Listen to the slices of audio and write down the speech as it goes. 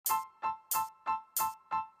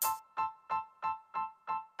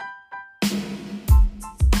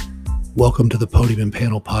Welcome to the Podium and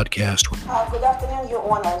Panel podcast. Good afternoon, Your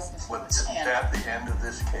Honors. What's at the end of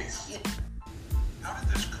this case? How did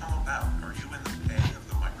this come about? Are you in the pay of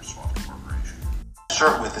the Microsoft Corporation?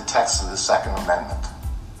 Start with the text of the Second Amendment.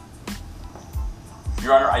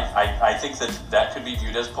 Your Honor, I think that could be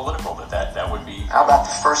viewed as political. That would be. How about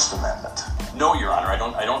the First Amendment? No, Your Honor,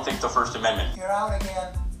 I don't think the First Amendment. You're out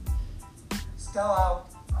again. Still out.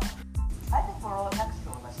 I think we're all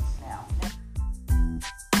textualists now.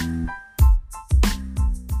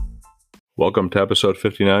 Welcome to episode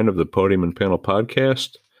 59 of the Podium and Panel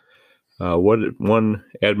podcast. One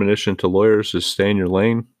admonition to lawyers is stay in your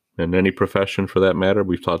lane, in any profession for that matter.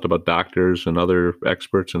 We've talked about doctors and other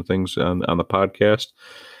experts and things on the podcast.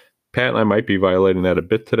 Pat and I might be violating that a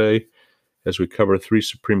bit today as we cover 3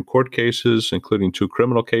 Supreme Court cases, including 2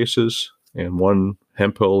 criminal cases. And one,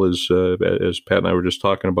 Hemphill, is, as Pat and I were just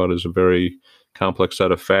talking about, is a very complex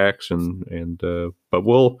set of facts. But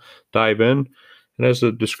we'll dive in. And as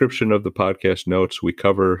the description of the podcast notes, we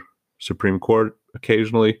cover Supreme Court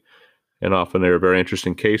occasionally, and often they're very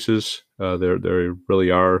interesting cases. There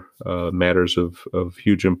really are matters of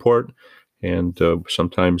huge import, and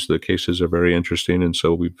sometimes the cases are very interesting. And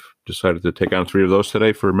so we've decided to take on 3 of those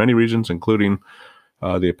today for many reasons, including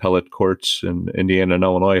the appellate courts in Indiana and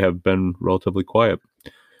Illinois have been relatively quiet.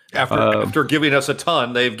 After giving us a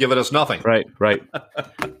ton, they've given us nothing. Right.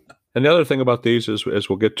 And the other thing about these is, as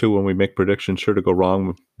we'll get to when we make predictions, sure to go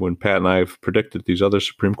wrong. When Pat and I have predicted these other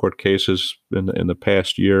Supreme Court cases in the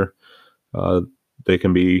past year, they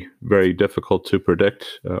can be very difficult to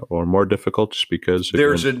predict, or more difficult, just because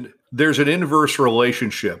there's an inverse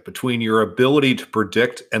relationship between your ability to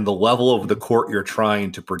predict and the level of the court you're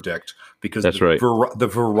trying to predict. Because that's right. The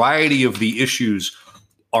variety of the issues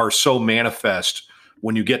are so manifest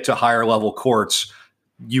when you get to higher level courts,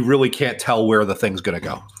 you really can't tell where the thing's going to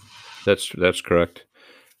go. That's correct.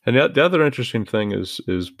 And the other interesting thing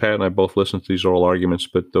is Pat and I both listened to these oral arguments,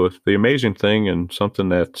 but the amazing thing, and something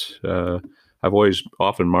that I've always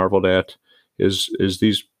often marveled at, is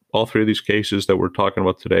these all 3 of these cases that we're talking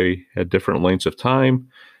about today had different lengths of time,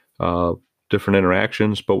 different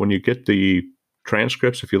interactions. But when you get the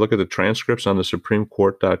transcripts, if you look at the transcripts on the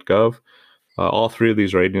SupremeCourt.gov, all 3 of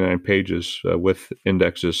these are 89 pages with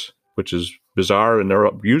indexes, which is bizarre, and they're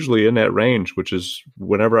usually in that range, which is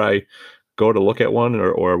whenever I go to look at one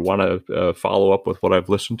or want to follow up with what I've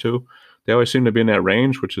listened to, they always seem to be in that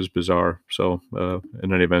range, which is bizarre. So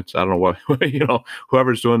in any event, I don't know what,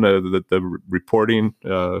 whoever's doing the reporting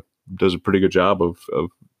does a pretty good job of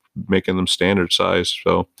making them standard size.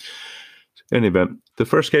 So in any event, the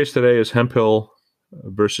first case today is Hemphill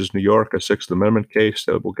versus New York, a 6th Amendment case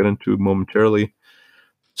that we'll get into momentarily.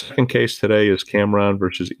 Second case today is Cameron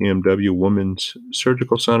versus EMW Women's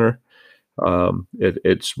Surgical Center.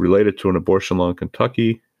 It's related to an abortion law in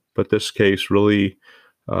Kentucky, but this case really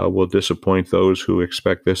will disappoint those who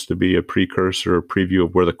expect this to be a precursor or preview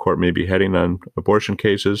of where the court may be heading on abortion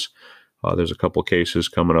cases. There's a couple cases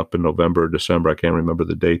coming up in November or December. I can't remember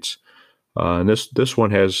the dates. And this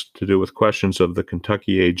one has to do with questions of the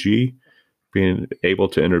Kentucky AG being able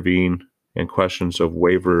to intervene and questions of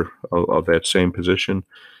waiver of that same position.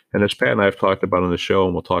 And as Pat and I have talked about on the show,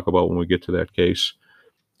 and we'll talk about when we get to that case,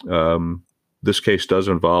 this case does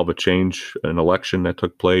involve an election that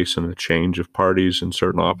took place, and a change of parties in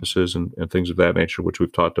certain offices and things of that nature, which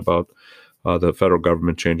we've talked about, the federal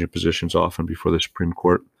government changing positions often before the Supreme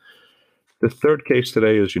Court. The third case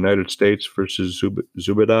today is United States versus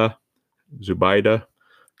Zubaydah. Zubaydah.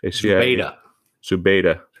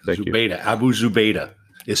 Thank you. Abu Zubaydah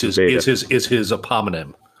is his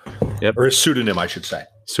eponym. Yep. Or his pseudonym, I should say.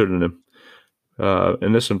 Pseudonym.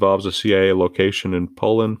 And this involves a CIA location in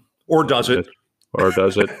Poland. Or does it?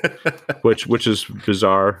 Which is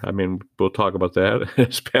bizarre. I mean, we'll talk about that,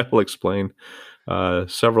 as Pat will explain.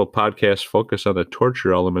 Several podcasts focus on the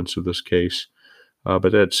torture elements of this case,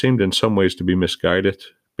 but that seemed in some ways to be misguided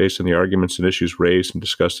based on the arguments and issues raised and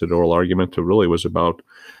discussed at oral argument. It really was about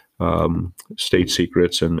state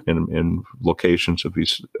secrets and locations of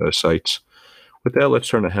these sites. With that, let's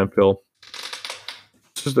turn to Hemphill.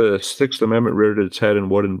 This is the 6th Amendment reared its head in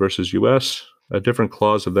Wooden versus U.S. A different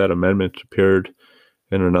clause of that amendment appeared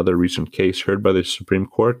in another recent case heard by the Supreme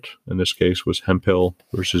Court. In this case was Hemphill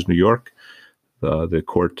versus New York. The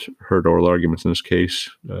court heard oral arguments in this case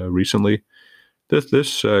recently.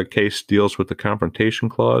 This case deals with the Confrontation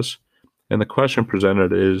Clause, and the question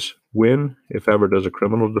presented is, when, if ever, does a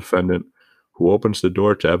criminal defendant who opens the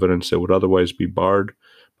door to evidence that would otherwise be barred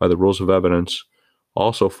by the rules of evidence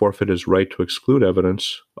also forfeit his right to exclude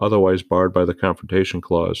evidence otherwise barred by the Confrontation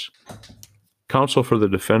Clause? Counsel for the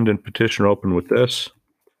defendant petitioner opened with this: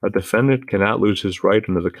 A defendant cannot lose his right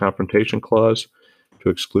under the Confrontation Clause to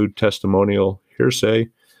exclude testimonial hearsay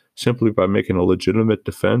simply by making a legitimate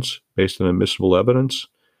defense based on admissible evidence.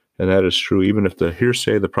 And that is true even if the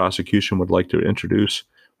hearsay the prosecution would like to introduce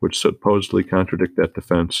would supposedly contradict that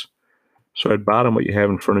defense. So at bottom, what you have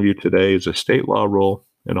in front of you today is a state law rule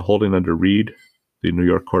and a holding under Reed, the New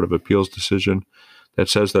York Court of Appeals decision, that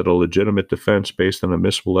says that a legitimate defense based on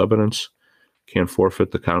admissible evidence can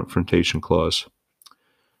forfeit the Confrontation Clause.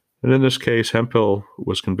 And in this case, Hemphill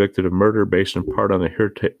was convicted of murder based in part on the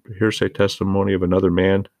hearsay testimony of another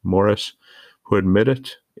man, Morris, who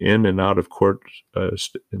admitted in and out of court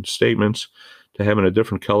in statements to having a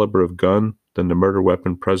different caliber of gun than the murder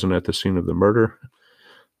weapon present at the scene of the murder.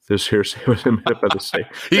 This hearsay was admitted by the state.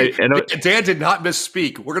 Dan did not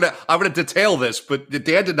misspeak. I'm gonna detail this, but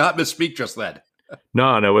Dan did not misspeak just then.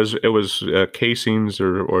 No, it was casings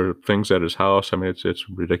or things at his house. I mean, it's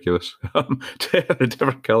ridiculous to have a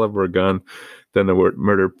different caliber of gun than the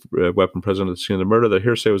murder weapon present at the scene of the murder. The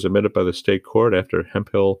hearsay was admitted by the state court after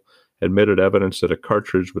Hemphill admitted evidence that a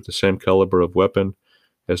cartridge with the same caliber of weapon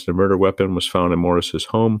as the murder weapon was found in Morris's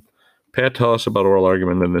home. Pat, tell us about oral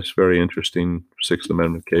argument in this very interesting Sixth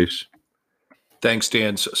Amendment case. Thanks,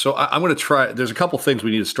 Dan. So I'm going to try. There's a couple things we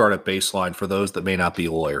need to start at baseline for those that may not be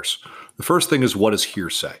lawyers. The first thing is, what is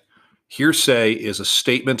hearsay? Hearsay is a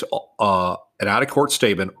statement, an out-of-court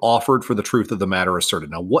statement offered for the truth of the matter asserted.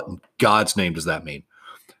 Now, what in God's name does that mean?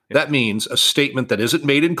 That means a statement that isn't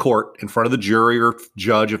made in court in front of the jury or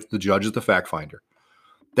judge, if the judge is the fact finder,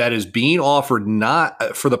 that is being offered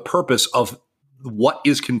not for the purpose of what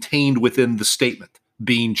is contained within the statement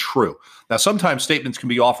being true. Now, sometimes statements can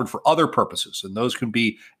be offered for other purposes, and those can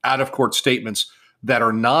be out-of-court statements that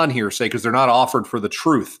are non-hearsay because they're not offered for the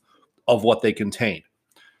truth of what they contain.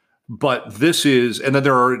 But this is, and then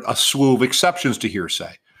there are a slew of exceptions to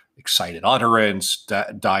hearsay: excited utterance,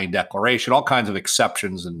 dying declaration, all kinds of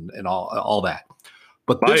exceptions, and all that.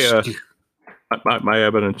 But this, my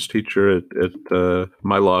evidence teacher at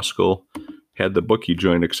my law school had the bookie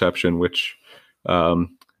joint exception, which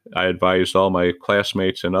I advised all my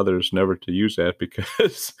classmates and others never to use that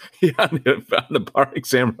because on the bar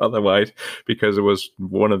exam or otherwise, because it was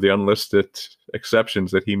one of the unlisted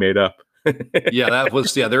exceptions that he made up.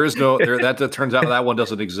 There is no there. That turns out that one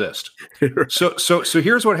doesn't exist. So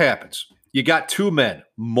here's what happens. You got two men,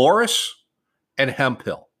 Morris and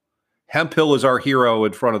Hemphill. Hemphill is our hero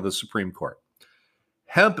in front of the Supreme Court.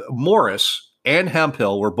 Morris and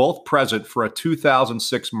Hemphill were both present for a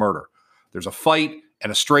 2006 murder. There's a fight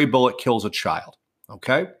and a stray bullet kills a child.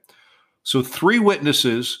 Okay? So three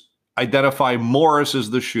witnesses identify Morris as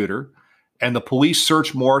the shooter, and the police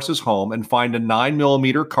search Morris's home and find a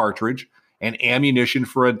 9mm cartridge and ammunition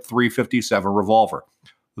for a .357 revolver.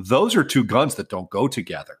 Those are two guns that don't go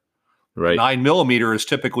together. Right. 9mm is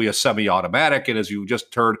typically a semi-automatic, and as you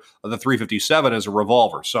just heard, the .357 is a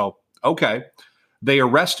revolver. So, okay. They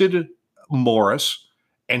arrested Morris,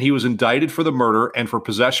 and he was indicted for the murder and for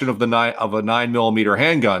possession of a 9mm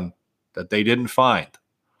handgun that they didn't find.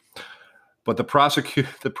 But the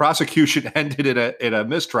prosecution ended in a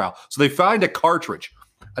mistrial. So they find a cartridge.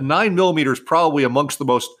 A 9mm is probably amongst the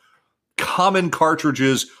most common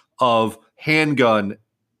cartridges of handgun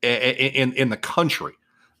in the country.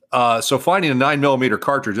 So finding a 9mm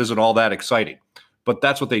cartridge isn't all that exciting, but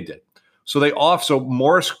that's what they did. So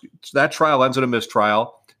Morris, that trial ends in a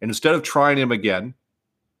mistrial, and instead of trying him again,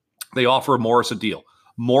 they offer Morris a deal.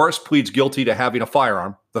 Morris pleads guilty to having a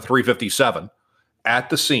firearm, the .357, at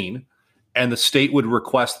the scene, and the state would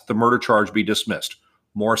request that the murder charge be dismissed.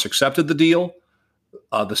 Morris accepted the deal.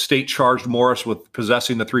 The state charged Morris with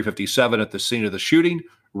possessing the .357 at the scene of the shooting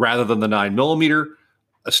rather than the 9mm,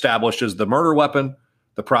 established as the murder weapon.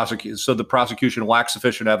 The prosecution lacked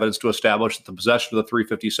sufficient evidence to establish that the possession of the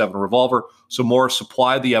 .357 revolver. So Morris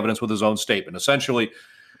supplied the evidence with his own statement. Essentially,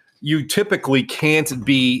 you typically can't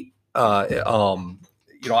be.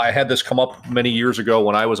 I had this come up many years ago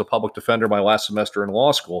when I was a public defender my last semester in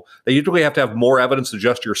law school. They usually have to have more evidence than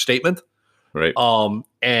just your statement. Right.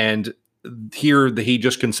 And here he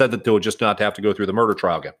just consented to it just not to have to go through the murder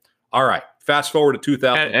trial again. All right. Fast forward to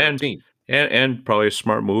 2013. And probably a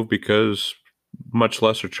smart move because much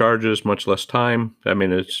lesser charges, much less time. I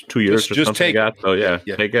mean, it's 2 years or something like that. So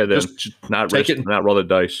take it and not roll the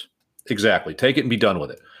dice. Exactly. Take it and be done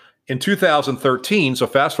with it. In 2013, so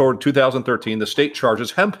fast forward to 2013, the state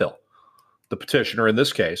charges Hemphill, the petitioner in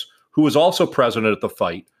this case, who was also present at the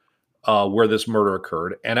fight where this murder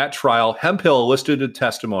occurred. And at trial, Hemphill elicited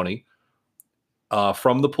testimony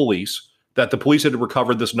from the police that the police had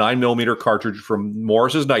recovered this 9mm cartridge from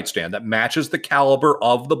Morris's nightstand that matches the caliber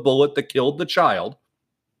of the bullet that killed the child.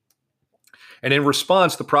 And in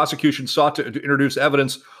response, the prosecution sought to introduce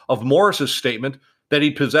evidence of Morris's statement that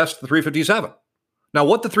he possessed the 357. Now,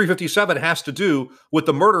 what the 357 has to do with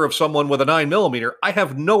the murder of someone with a 9mm, I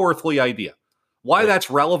have no earthly idea. Why that's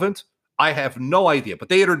relevant, I have no idea, but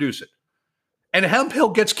they introduce it. And Hemphill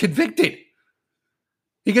gets convicted.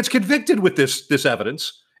 He gets convicted with this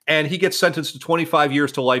evidence, and he gets sentenced to 25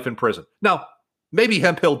 years to life in prison. Now, maybe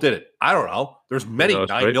Hemphill did it. I don't know. There's many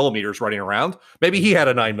 9mm running around. Maybe he had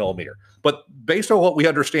a 9mm. But based on what we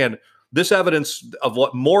understand, this evidence of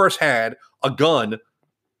what Morris had, a gun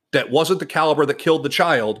that wasn't the caliber that killed the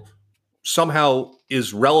child, somehow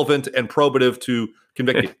is relevant and probative to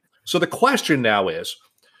convicting. So the question now is,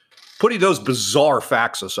 putting those bizarre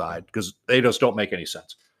facts aside, because they just don't make any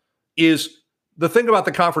sense, is the thing about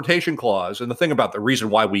the confrontation clause and the thing about the reason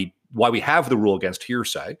why we have the rule against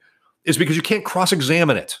hearsay is because you can't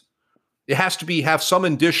cross-examine it. It has to have some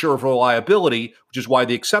indicia of reliability, which is why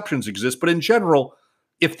the exceptions exist. But in general,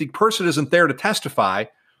 if the person isn't there to testify,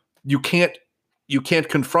 you can't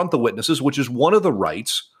confront the witnesses, which is one of the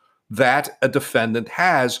rights that a defendant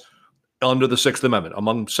has under the Sixth Amendment,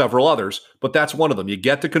 among several others. But that's one of them. You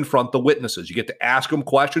get to confront the witnesses. You get to ask them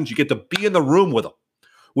questions. You get to be in the room with them,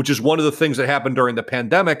 which is one of the things that happened during the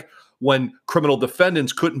pandemic when criminal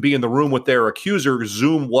defendants couldn't be in the room with their accuser.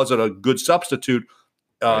 Zoom wasn't a good substitute,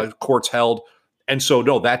 courts held. And so,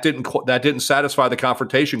 no, that didn't satisfy the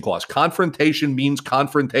confrontation clause. Confrontation means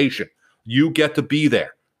confrontation. You get to be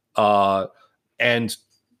there. And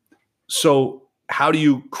so how do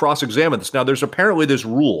you cross-examine this? Now, there's apparently this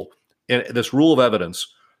rule of evidence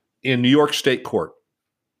in New York State Court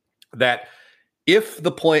that if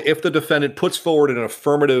the defendant puts forward an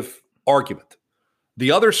affirmative argument,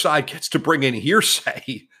 the other side gets to bring in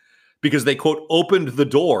hearsay because they, quote, opened the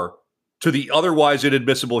door to the otherwise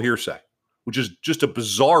inadmissible hearsay, which is just a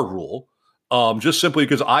bizarre rule. Just simply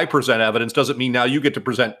because I present evidence doesn't mean now you get to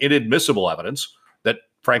present inadmissible evidence that,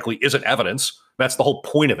 frankly, isn't evidence. That's the whole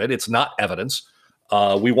point of it. It's not evidence.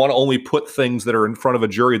 We want to only put things that are in front of a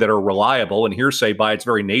jury that are reliable, and hearsay by its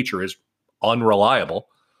very nature is unreliable.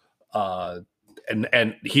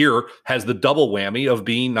 And here has the double whammy of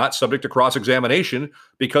being not subject to cross-examination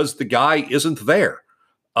because the guy isn't there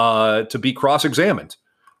to be cross-examined.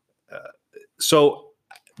 So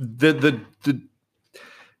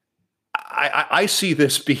I see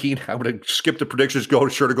this being, I'm going to skip the predictions,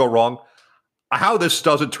 sure to go wrong. How this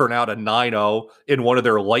doesn't turn out a 9-0 in one of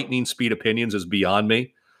their lightning speed opinions is beyond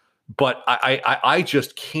me. But I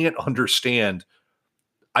just can't understand.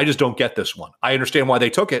 I just don't get this one. I understand why they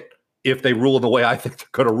took it if they rule in the way I think they're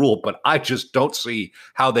going to rule, but I just don't see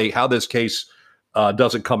how this case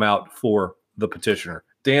doesn't come out for the petitioner.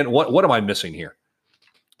 Dan, what am I missing here?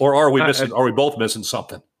 Or are we missing? Are we both missing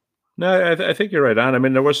something? No, I think you're right on. I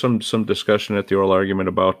mean, there was some discussion at the oral argument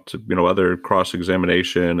about, other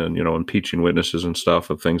cross-examination and, impeaching witnesses and stuff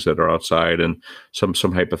of things that are outside, and some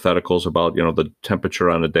hypotheticals about, the temperature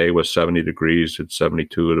on a day was 70 degrees, it's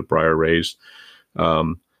 72 at a Breyer raised.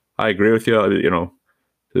 I agree with you.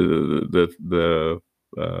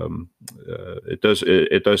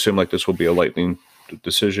 It does seem like this will be a lightning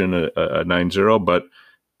decision, a 9-0, but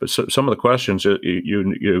some of the questions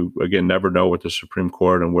you again never know with the Supreme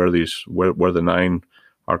Court and where the 9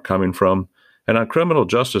 are coming from. And on criminal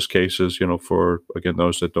justice cases, for again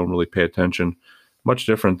those that don't really pay attention, much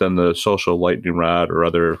different than the social lightning rod or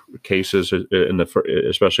other cases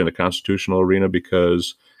especially in the constitutional arena,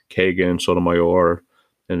 because Kagan, Sotomayor,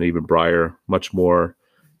 and even Breyer, much more.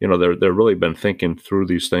 They've really been thinking through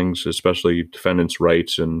these things, especially defendants'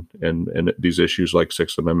 rights and these issues like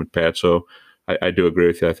Sixth Amendment, Pat. So I do agree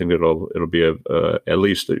with you. I think it'll be at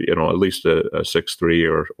least a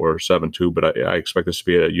 6-3 or 7-2, but I expect this to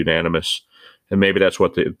be a unanimous. And maybe that's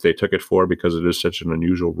what they took it for, because it is such an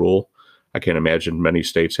unusual rule. I can't imagine many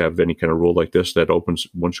states have any kind of rule like this that opens,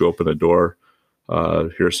 once you open the door,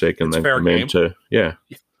 hearsay can then come into. Yeah.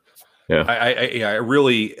 It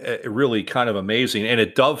really kind of amazing. And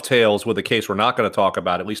it dovetails with a case we're not going to talk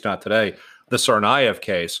about, at least not today, the Tsarnaev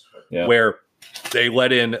case, where they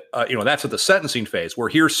let in, that's at the sentencing phase where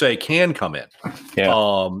hearsay can come in. Yeah.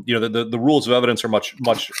 The rules of evidence are much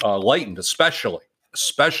lightened,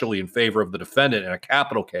 especially in favor of the defendant in a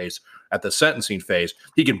capital case. At the sentencing phase,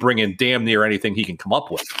 he can bring in damn near anything he can come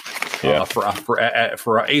up with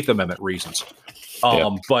for Eighth Amendment reasons.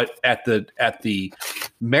 But at the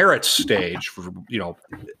merits stage,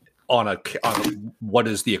 on what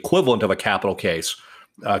is the equivalent of a capital case,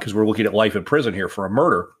 because we're looking at life in prison here for a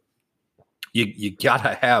murder, you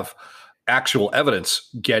gotta have actual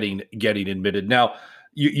evidence getting admitted. Now,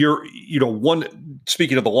 you're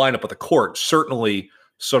speaking of the lineup of the court, certainly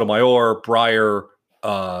Sotomayor, Breyer,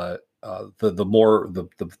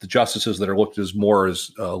 the justices that are looked as more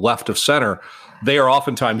as left of center, they are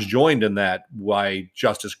oftentimes joined in that by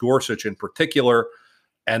Justice Gorsuch in particular.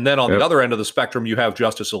 And then on the other end of the spectrum, you have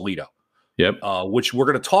Justice Alito. Which we're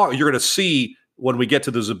going to talk. You're going to see when we get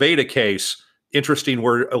to the Zebeda case. Interesting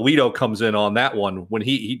where Alito comes in on that one. When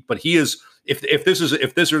he is if there's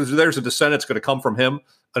a dissent, it's going to come from him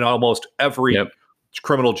in almost every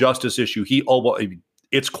criminal justice issue.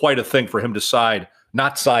 It's quite a thing for him to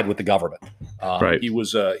not side with the government. He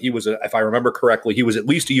was if I remember correctly, he was at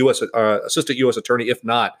least a U.S. Assistant U.S. attorney, if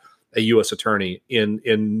not a U.S. attorney in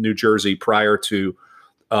New Jersey prior to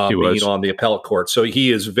being on the appellate court. So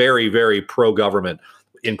he is very, very pro-government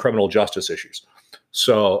in criminal justice issues.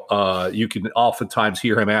 So you can oftentimes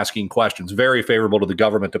hear him asking questions very favorable to the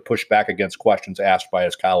government to push back against questions asked by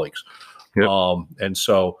his colleagues. And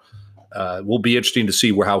so will be interesting to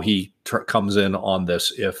see how he comes in on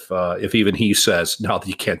this if even he says, no,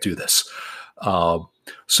 you can't do this.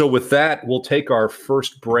 So with that, we'll take our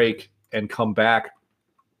first break and come back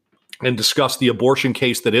and discuss the abortion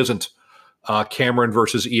case that isn't Cameron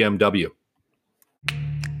versus EMW.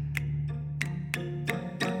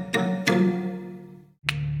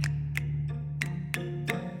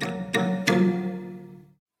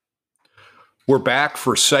 We're back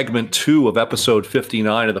for segment 2 of episode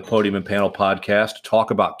 59 of the Podium and Panel podcast to talk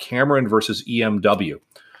about Cameron versus EMW.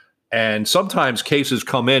 And sometimes cases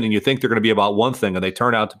come in and you think they're going to be about one thing and they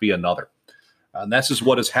turn out to be another. And this is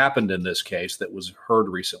what has happened in this case that was heard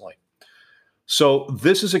recently. So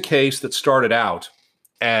this is a case that started out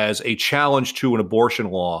as a challenge to an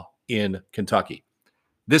abortion law in Kentucky.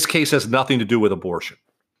 This case has nothing to do with abortion.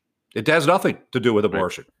 It has nothing to do with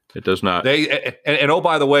abortion. Right. It does not. And oh,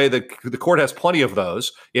 by the way, the court has plenty of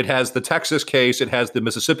those. It has the Texas case. It has the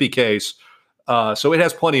Mississippi case. So it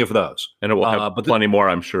has plenty of those. And it will have plenty more,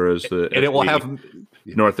 I'm sure, as it will have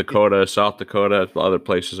North Dakota, South Dakota, other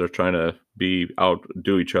places are trying to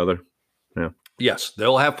outdo each other. Yeah. Yes,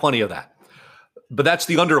 they'll have plenty of that. But that's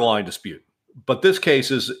the underlying dispute. But this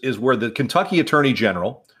case is where the Kentucky Attorney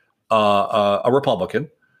General, a Republican,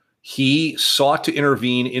 he sought to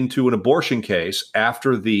intervene into an abortion case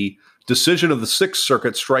after the decision of the Sixth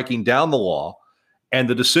Circuit striking down the law and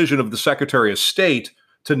the decision of the Secretary of State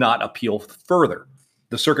to not appeal further.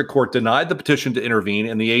 The circuit court denied the petition to intervene,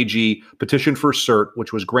 and the AG petitioned for cert,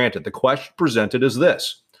 which was granted. The question presented is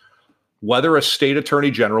this: whether a state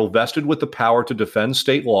attorney general vested with the power to defend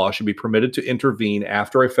state law should be permitted to intervene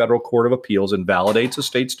after a federal court of appeals invalidates a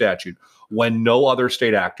state statute when no other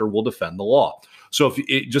state actor will defend the law. So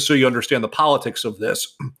just so you understand the politics of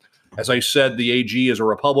this, as I said, the AG is a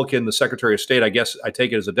Republican, the Secretary of State, I guess I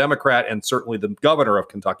take it as a Democrat, and certainly the governor of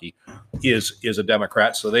Kentucky is a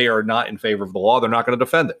Democrat. So they are not in favor of the law. They're not going to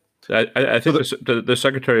defend it. I think the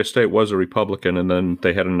Secretary of State was a Republican, and then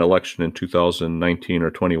they had an election in 2019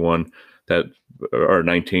 or 21 or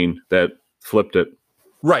 19 that flipped it.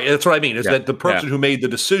 Right. That's what I mean, is that the person who made the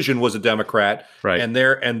decision was a Democrat, right? And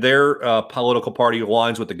their political party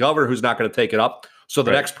aligns with the governor, who's not going to take it up. So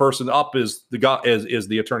the next person up is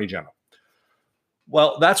the Attorney General.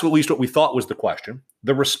 Well, that's at least what we thought was the question.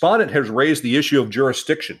 The respondent has raised the issue of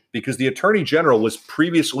jurisdiction because the Attorney General was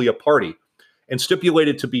previously a party and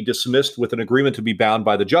stipulated to be dismissed with an agreement to be bound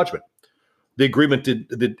by the judgment.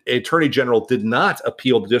 The Attorney General did not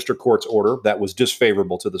appeal the district court's order that was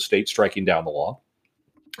disfavorable to the state striking down the law.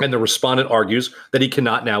 And the respondent argues that he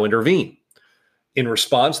cannot now intervene. In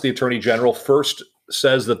response, the Attorney General first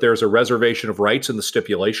says that there's a reservation of rights in the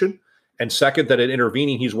stipulation. And second, that in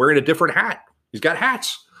intervening, he's wearing a different hat. He's got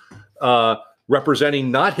hats representing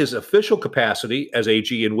not his official capacity as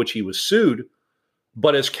AG in which he was sued,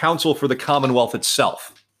 but as counsel for the Commonwealth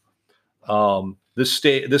itself.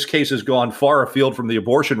 This case has gone far afield from the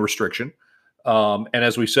abortion restriction. And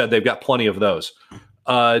as we said, they've got plenty of those.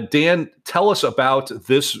 Dan, tell us about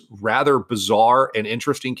this rather bizarre and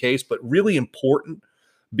interesting case, but really important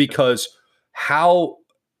because how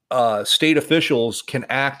state officials can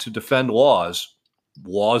act to defend laws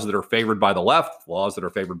that are favored by the left, laws that are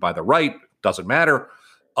favored by the right, doesn't matter.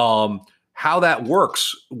 How that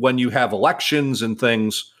works when you have elections and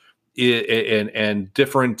things and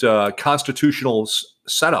different constitutional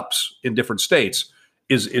setups in different states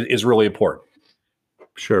is really important.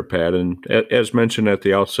 Sure, Pat. And as mentioned at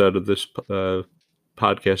the outset of this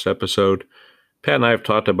podcast episode, Pat and I have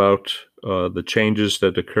talked about the changes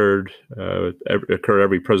that occur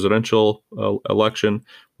every presidential election,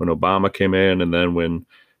 when Obama came in, and then when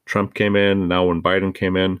Trump came in, and now when Biden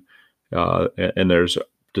came in. And there's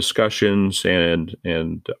discussions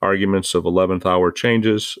and arguments of 11th hour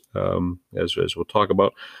changes, as we'll talk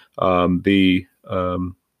about.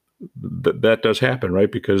 that does happen,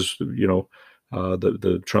 right? Because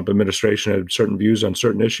the Trump administration had certain views on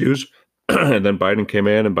certain issues, and then Biden came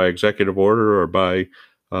in, and by executive order or by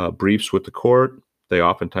briefs with the court, they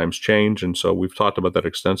oftentimes change. And so we've talked about that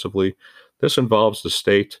extensively. This involves the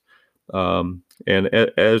state. And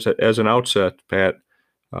as an outset, Pat,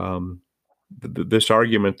 this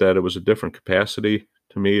argument that it was a different capacity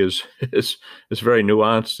to me is very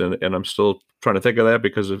nuanced, and I'm still trying to think of that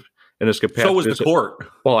because in his capacity. So was the court.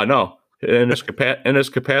 Well, I know. In his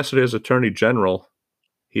capacity as Attorney General,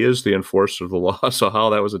 he is the enforcer of the law. So how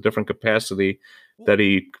that was a different capacity that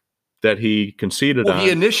he conceded on.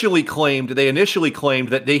 They initially claimed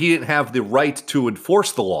that he didn't have the right to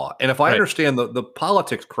enforce the law. And if I understand the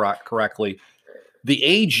politics correctly, the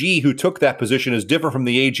AG who took that position is different from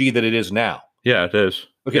the AG that it is now. Yeah, it is.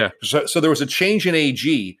 Okay. Yeah. So there was a change in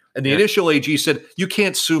AG, and the initial AG said, "You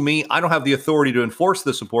can't sue me. I don't have the authority to enforce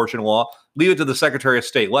this abortion law. Leave it to the Secretary of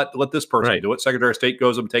State. Let this person do it." Secretary of State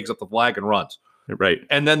goes up, takes up the flag, and runs. Right.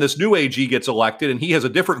 And then this new AG gets elected, and he has a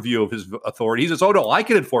different view of his authority. He says, "Oh no, I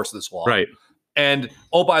can enforce this law." Right. And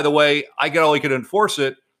oh, by the way, I get only can enforce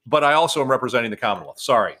it, but I also am representing the Commonwealth.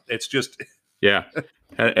 Sorry, it's just yeah.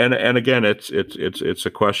 And again, it's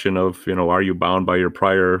a question of, are you bound by your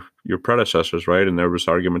predecessors, right? And there was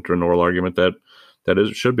argument or an oral argument that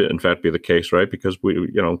should be in fact be the case, right? Because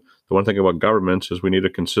the one thing about governments is we need a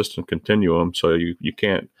consistent continuum. So you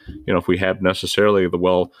can't, if we have necessarily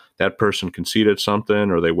that person conceded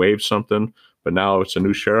something or they waived something, but now it's a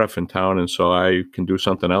new sheriff in town, and so I can do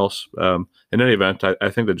something else. In any event, I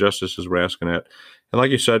think the justices were asking that. And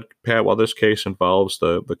like you said, Pat, while this case involves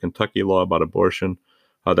the Kentucky law about abortion,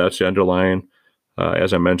 that's the underlying.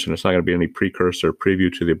 As I mentioned, it's not going to be any precursor or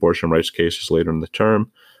preview to the abortion rights cases later in the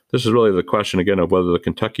term. This is really the question, again, of whether the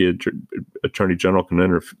Kentucky Attorney General can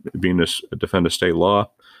intervene to defend a state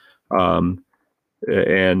law. And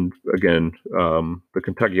again, the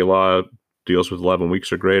Kentucky law deals with 11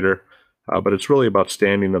 weeks or greater, but it's really about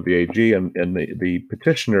standing of the AG. And the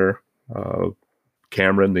petitioner,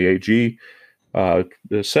 Cameron, the AG,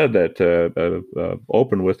 said that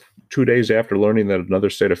opened with 2 days after learning that another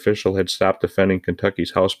state official had stopped defending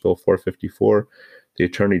Kentucky's House Bill 454, the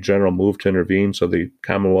Attorney General moved to intervene so the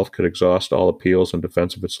Commonwealth could exhaust all appeals in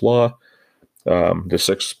defense of its law. The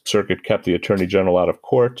Sixth Circuit kept the Attorney General out of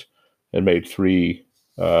court and made 3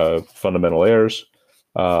 fundamental errors.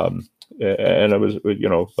 And it was,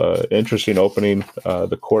 interesting opening.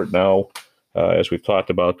 The court now, as we've talked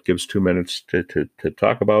about, gives 2 minutes to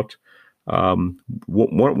talk about.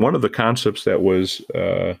 One of the concepts that was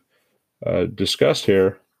discussed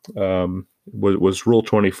here was Rule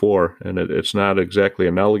 24, and it's not exactly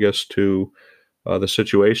analogous to the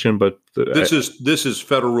situation, but this is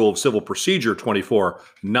Federal Rule of Civil Procedure 24,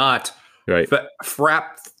 not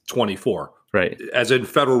FRAP 24, right? As in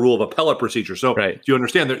Federal Rule of Appellate Procedure. So, do you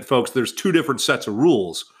understand that, folks? There's 2 different sets of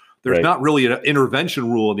rules. There's not really an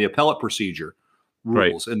intervention rule in the appellate procedure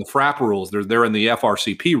rules. In the FRAP rules, they're in the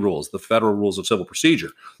FRCP rules, the Federal Rules of Civil Procedure.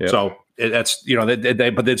 Yep. So that's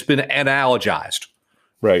but it's been analogized,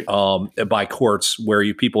 by courts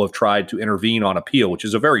where people have tried to intervene on appeal, which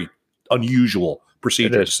is a very unusual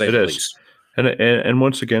procedure to say the least. And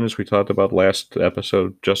once again, as we talked about last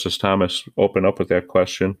episode, Justice Thomas opened up with that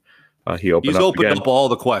question. He's opened up all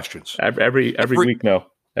the questions every week now.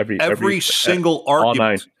 Every single argument. All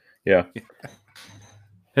 9. Yeah.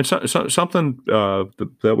 And something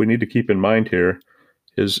that we need to keep in mind here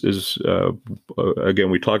is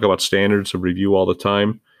again, we talk about standards of review all the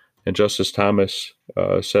time, and Justice Thomas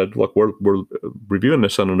said, "Look, we're reviewing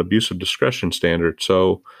this on an abuse of discretion standard.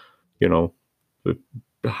 So,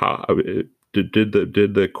 how did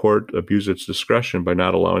the court abuse its discretion by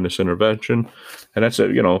not allowing this intervention?" And that's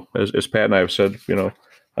as Pat and I have said,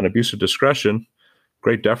 on abuse of discretion,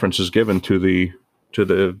 great deference is given to the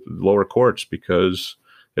lower courts because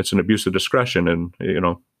it's an abuse of discretion, and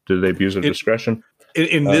did they abuse of discretion?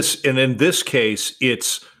 In this case,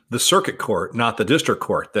 it's the circuit court, not the district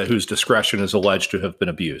court, whose discretion is alleged to have been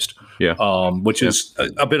abused. Yeah, which is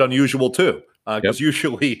a bit unusual too, because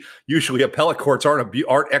usually appellate courts aren't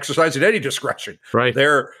exercising any discretion. Right,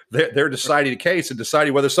 they're deciding a case and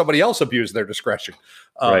deciding whether somebody else abused their discretion.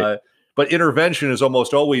 But intervention is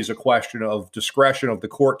almost always a question of discretion of the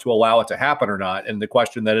court to allow it to happen or not. And the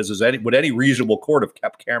question that is would any reasonable court have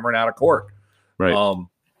kept Cameron out of court? Right.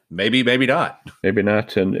 Maybe not. Maybe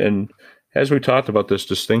not. And as we talked about this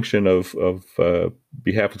distinction of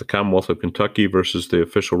behalf of the Commonwealth of Kentucky versus the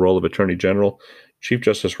official role of Attorney General, Chief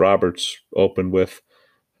Justice Roberts opened with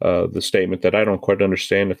the statement that I don't quite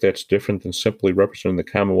understand if that's different than simply representing the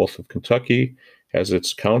Commonwealth of Kentucky as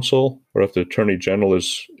its counsel, or if the Attorney General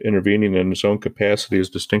is intervening in his own capacity as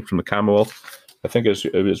distinct from the Commonwealth. I think as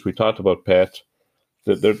we talked about, Pat,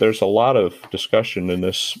 that there's a lot of discussion in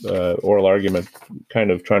this oral argument,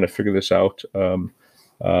 kind of trying to figure this out.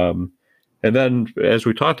 And then, as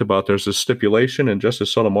we talked about, there's a stipulation, and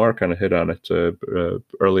Justice Sotomayor kind of hit on it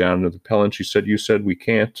early on in the appellant. She said, "You said we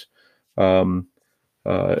can't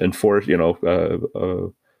enforce.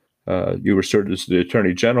 You were served as the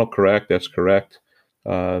Attorney General, correct? That's correct.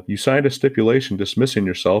 You signed a stipulation dismissing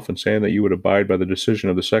yourself and saying that you would abide by the decision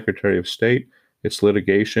of the Secretary of State, its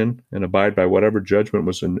litigation, and abide by whatever judgment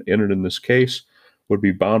was entered in this case. Would be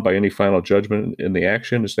bound by any final judgment in the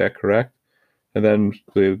action. Is that correct?" And then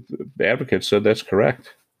the advocate said, "That's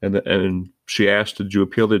correct." And she asked, "Did you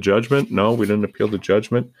appeal the judgment?" "No, we didn't appeal the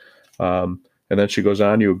judgment." And then she goes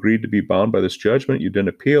on, "You agreed to be bound by this judgment. You didn't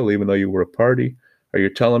appeal, even though you were a party. Are you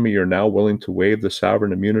telling me you're now willing to waive the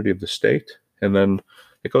sovereign immunity of the state?" And then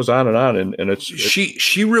it goes on, and it's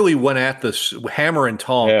she really went at this hammer and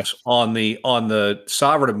tongs on the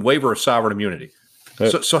sovereign waiver of sovereign immunity.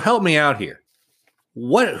 So help me out here.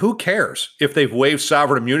 Who cares if they've waived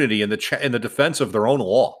sovereign immunity in the defense of their own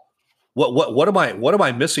law? What am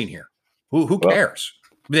I missing here? Who cares?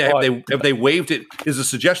 Have they waived it? Is the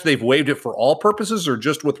suggestion they've waived it for all purposes, or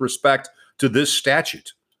just with respect to this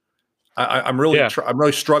statute? I'm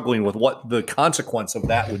really struggling with what the consequence of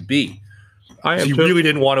that would be. You really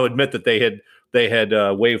didn't want to admit that they had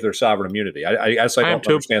waived their sovereign immunity. I guess I don't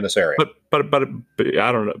understand this area. But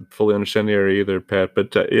I don't fully understand the area either, Pat.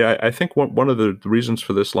 But I think one of the reasons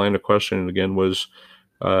for this line of questioning again was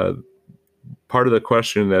part of the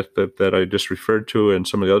question that I just referred to, and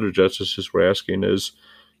some of the other justices were asking is,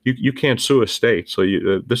 you can't sue a state. So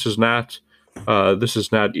this is not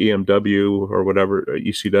EMW or whatever,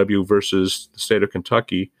 ECW versus the state of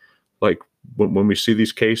Kentucky. Like when we see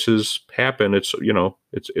these cases happen, it's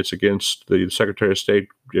against the Secretary of State,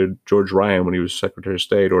 George Ryan, when he was Secretary of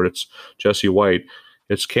State, or it's Jesse White.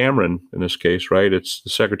 It's Cameron in this case, right? It's the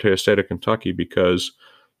Secretary of State of Kentucky, because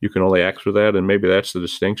you can only act for that, and maybe that's the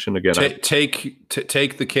distinction. Again,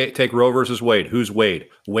 take Roe versus Wade. Who's Wade?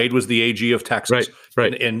 Wade was the AG of Texas.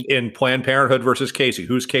 Right. In Planned Parenthood versus Casey.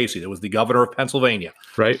 Who's Casey? That was the governor of Pennsylvania.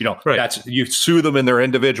 Right. That's, you sue them in their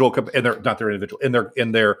individual,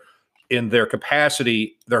 in their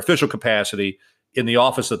capacity, their official capacity in the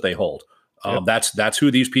office that they hold. That's who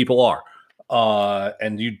these people are.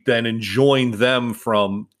 And you then enjoin them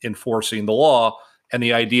from enforcing the law. And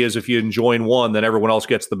the idea is, if you enjoin one, then everyone else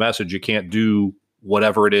gets the message. You can't do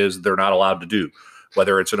whatever it is they're not allowed to do,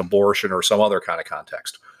 whether it's an abortion or some other kind of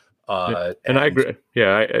context. And I agree.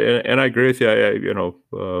 Yeah, I agree with you.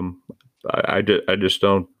 I just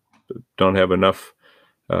don't have enough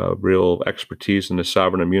real expertise in the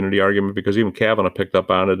sovereign immunity argument, because even Kavanaugh picked up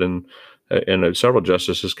on it, and several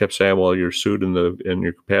justices kept saying, "Well, you're sued in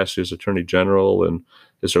your capacity as Attorney General, and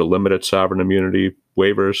is there limited sovereign immunity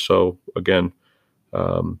waivers?" So again,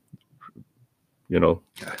 I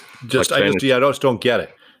just don't get it.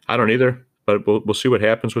 I don't either, but we'll see what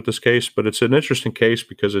happens with this case. But it's an interesting case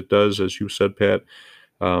because it does, as you said, Pat,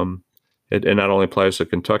 it not only applies to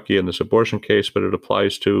Kentucky in this abortion case, but it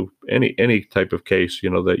applies to any type of case,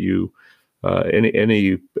 that you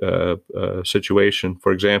any situation.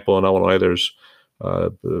 For example, in Illinois, there's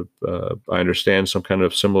I understand some kind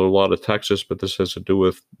of similar law to Texas, but this has to do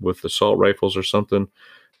with assault rifles or something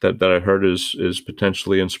that I heard is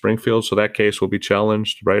potentially in Springfield. So that case will be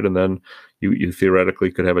challenged, right? And then you theoretically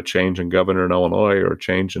could have a change in governor in Illinois, or a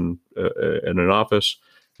change in an office,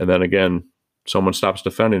 and then again, someone stops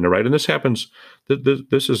defending it, right? And this happens.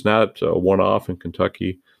 This is not a one-off in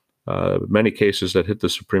Kentucky. Many cases that hit the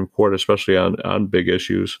Supreme Court, especially on big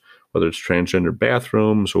issues, whether it's transgender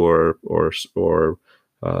bathrooms or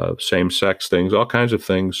same-sex things, all kinds of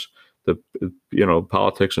things.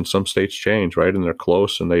 Politics in some states change, right? And they're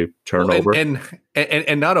close and they turn over.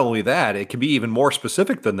 And not only that, it can be even more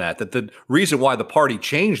specific than that the reason why the party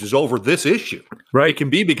changed is over this issue. Right. It can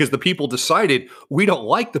be because the people decided, we don't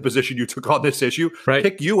like the position you took on this issue, right.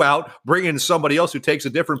 Pick you out, bring in somebody else who takes a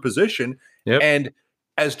different position. Yep. And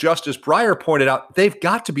as Justice Breyer pointed out, they've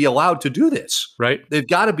got to be allowed to do this. Right. They've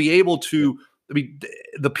got to be able to,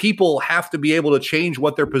 the people have to be able to change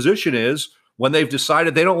what their position is when they've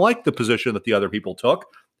decided they don't like the position that the other people took.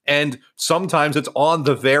 And sometimes it's on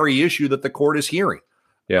the very issue that the court is hearing.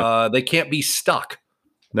 Yeah. They can't be stuck.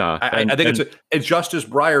 No, I think it's Justice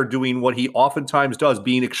Breyer doing what he oftentimes does,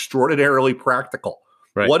 being extraordinarily practical.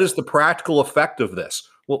 Right. What is the practical effect of this?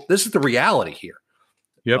 Well, this is the reality here.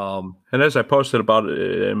 Yep. And as I posted about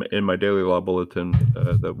it in my daily law bulletin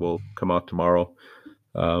that will come out tomorrow,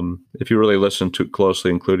 If you really listen too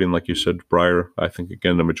closely, including, like you said, Breyer, I think,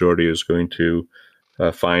 again, the majority is going to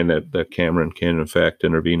find that Cameron can, in fact,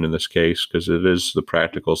 intervene in this case because it is the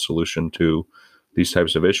practical solution to these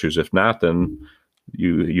types of issues. If not, then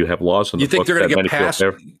you have laws in the You think books they're going that to many get feel past?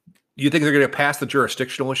 fair. You think they're going to get past the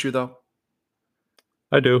jurisdictional issue, though?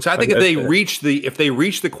 I do. So I think if they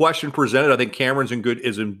reach the question presented, I think Cameron's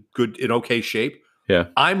in okay shape. Yeah.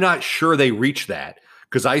 I'm not sure they reach that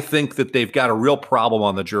because I think that they've got a real problem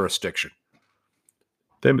on the jurisdiction.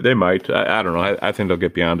 They might. I don't know. I think they'll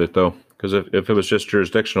get beyond it, though, because if it was just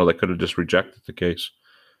jurisdictional, they could have just rejected the case.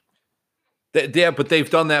 Yeah, but they've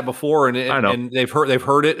done that before, and I know. and they've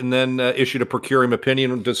heard it, and then issued a per curiam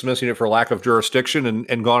opinion dismissing it for lack of jurisdiction,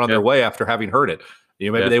 and gone on their way after having heard it.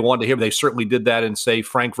 Maybe they wanted to hear. They certainly did that in, say,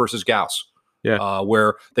 Frank versus Gauss,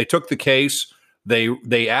 where they took the case,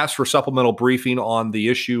 they asked for supplemental briefing on the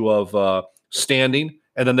issue of standing,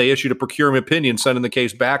 and then they issued a per curiam opinion sending the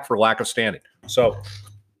case back for lack of standing. So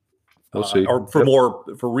we'll see. Or for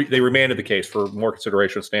they remanded the case for more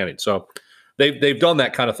consideration of standing. So they've done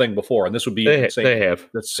that kind of thing before, and this would be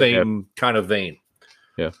the same kind of vein.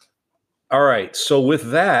 Yeah. All right. So with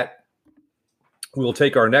that, we'll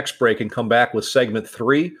take our next break and come back with segment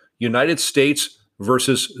 3, United States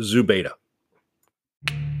versus Zubaydah.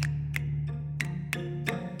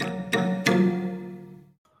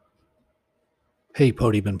 Hey,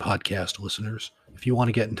 Podium and Podcast listeners. If you want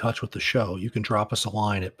to get in touch with the show, you can drop us a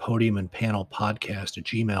line at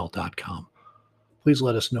podiumandpanelpodcast@gmail.com. Please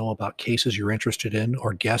let us know about cases you're interested in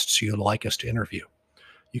or guests you'd like us to interview.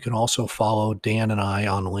 You can also follow Dan and I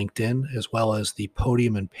on LinkedIn, as well as the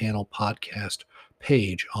Podium and Panel Podcast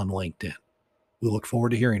page on LinkedIn. We look forward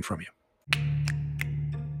to hearing from you.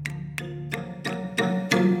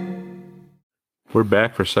 We're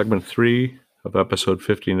back for segment 3 of episode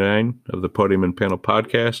 59 of the Podium and Panel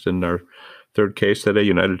Podcast, and our third case today,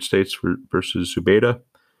 United States versus Zubaydah.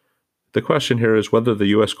 The question here is whether the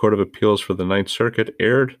U.S. Court of Appeals for the Ninth Circuit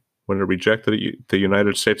erred when it rejected the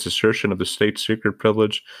United States' assertion of the state secret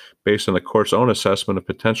privilege based on the court's own assessment of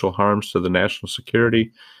potential harms to the national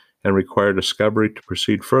security and required discovery to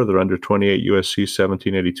proceed further under 28 U.S.C.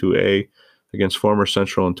 1782A against former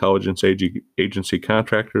Central Intelligence Agency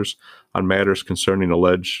contractors on matters concerning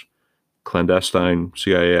alleged clandestine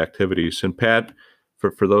CIA activities. And Pat,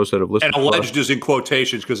 for those that have listened, and alleged is in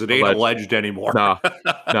quotations because it ain't alleged anymore. Nah,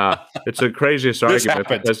 it's the craziest argument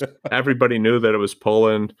because everybody knew that it was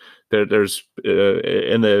Poland. There's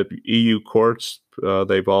in the EU courts,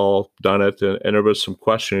 they've all done it, and there was some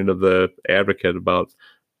questioning of the advocate about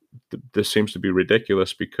this seems to be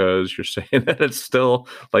ridiculous because you're saying that it's still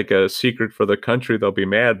like a secret for the country. They'll be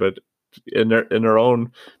mad, but in their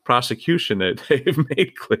own prosecution, they've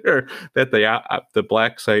made clear that the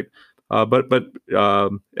black site. And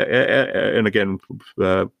again,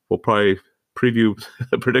 we'll probably preview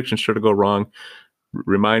the predictions sure to go wrong.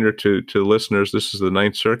 Reminder to listeners: this is the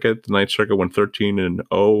Ninth Circuit. The Ninth Circuit went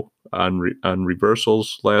 13-0 on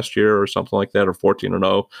reversals last year, or something like that, or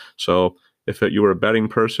 14-0. So if you were a betting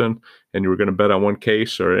person and you were going to bet on one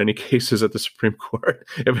case or any cases at the Supreme Court,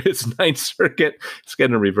 if it's Ninth Circuit, it's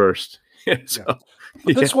getting reversed. So,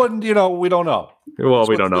 this one, we don't know. Well,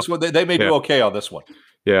 we don't know. This one, they may do okay on this one.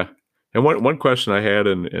 Yeah. And one question I had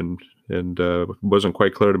and wasn't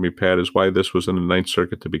quite clear to me, Pat, is why this was in the Ninth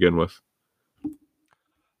Circuit to begin with.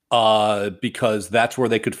 Because that's where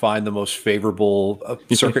they could find the most favorable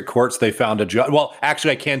circuit courts. They found a judge. Well,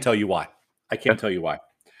 actually, I can tell you why.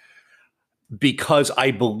 Because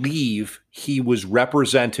I believe he was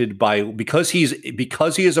represented because he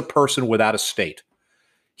is a person without a state.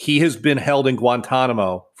 He has been held in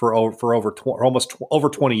Guantanamo for almost over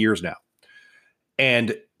 20 years now.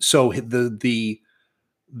 And so his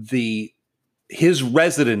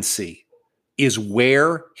residency is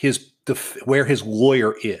where his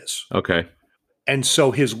lawyer is. Okay. And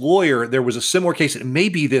so his lawyer, there was a similar case. It may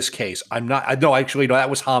be this case. That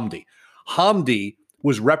was Hamdi. Hamdi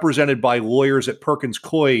was represented by lawyers at Perkins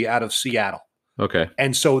Coie out of Seattle. Okay.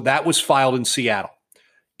 And so that was filed in Seattle.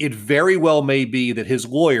 It very well may be that his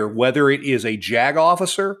lawyer, whether it is a JAG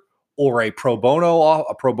officer or a pro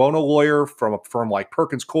bono lawyer from a firm like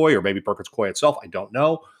Perkins Coie, or maybe Perkins Coie itself, I don't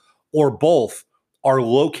know, or both, are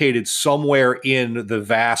located somewhere in the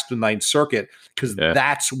vast Ninth Circuit, because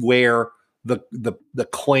that's where the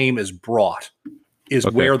claim is brought,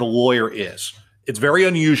 where the lawyer is. It's very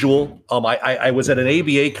unusual. I was at an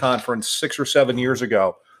ABA conference 6 or 7 years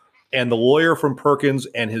ago, and the lawyer from Perkins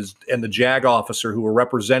and the JAG officer who were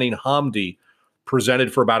representing Hamdi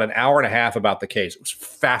presented for about an hour and a half about the case. It was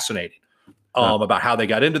fascinating about how they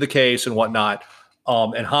got into the case and whatnot.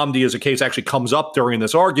 And Hamdi, as a case actually comes up during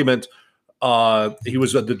this argument, He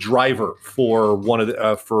was the driver for one of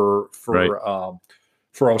the for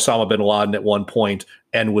Osama bin Laden at one point,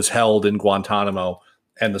 and was held in Guantanamo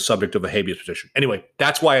and the subject of a habeas petition. Anyway,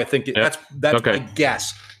 that's why I think that's Okay. my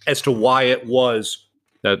guess as to why it was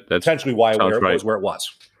That's potentially why sounds it right. was where it was.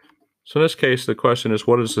 So in this case, the question is,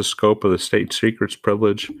 what is the scope of the state secrets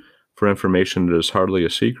privilege for information that is hardly a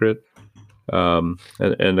secret? And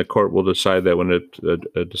the court will decide that when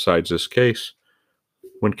it decides this case.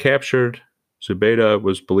 When captured, Zubaydah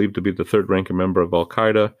was believed to be the third-ranking member of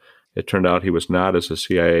Al-Qaeda. It turned out he was not, as the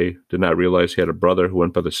CIA did not realize he had a brother who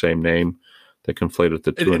went by the same name. They conflated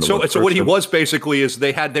the two. And so what he was basically is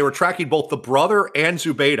they were tracking both the brother and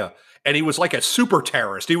Zubaydah, and he was like a super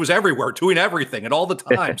terrorist. He was everywhere, doing everything at all the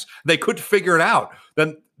times. They couldn't figure it out.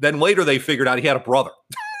 Then later they figured out he had a brother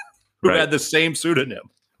who Right. had the same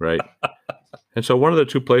pseudonym. Right. And so one of the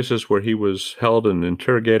two places where he was held and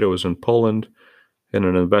interrogated was in Poland, and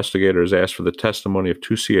an investigator has asked for the testimony of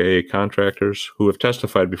two CIA contractors who have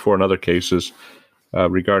testified before in other cases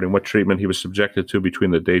regarding what treatment he was subjected to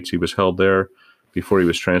between the dates he was held there before he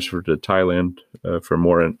was transferred to Thailand for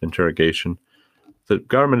more interrogation. The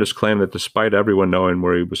government has claimed that despite everyone knowing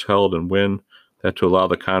where he was held and when, that to allow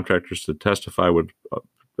the contractors to testify would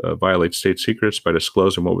violate state secrets by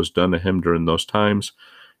disclosing what was done to him during those times,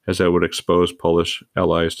 as that would expose Polish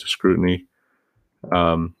allies to scrutiny.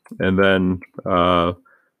 And then there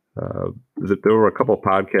were a couple of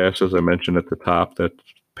podcasts, as I mentioned at the top, that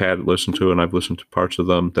Pat listened to, and I've listened to parts of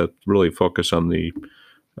them, that really focus on the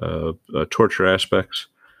torture aspects.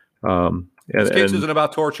 This case isn't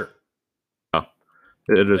about torture. No,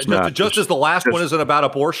 it is not. Just as the last one isn't about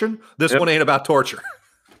abortion, this one ain't about torture.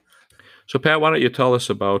 So, Pat, why don't you tell us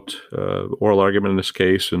about oral argument in this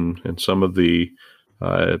case and some of the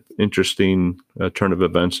interesting turn of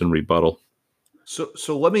events and rebuttal?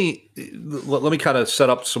 So let me kind of set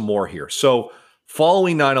up some more here. So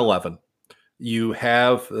following 9/11, you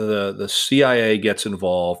have the CIA gets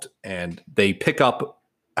involved and they pick up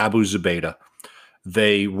Abu Zubaydah.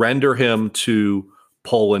 They render him to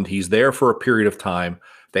Poland. He's there for a period of time.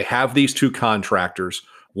 They have these two contractors,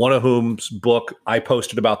 one of whom's book I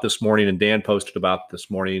posted about this morning and Dan posted about this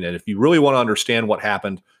morning. And if you really want to understand what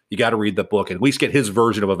happened, you got to read the book and at least get his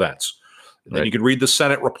version of events. Right. Then you can read the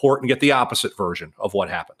Senate report and get the opposite version of what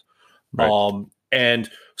happened. Right. And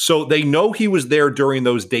so they know he was there during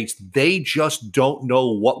those dates. They just don't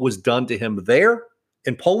know what was done to him there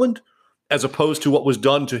in Poland as opposed to what was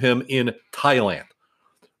done to him in Thailand.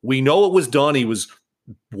 We know it was done. He was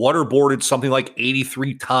waterboarded something like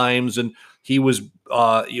 83 times, and he was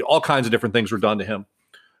all kinds of different things were done to him.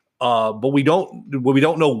 But we don't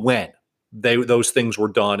know when those things were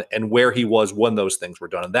done and where he was when those things were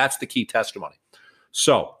done. And that's the key testimony.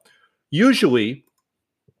 So usually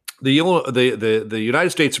the United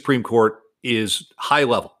States Supreme Court is high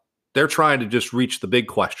level. They're trying to just reach the big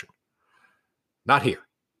question. Not here.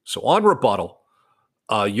 So on rebuttal,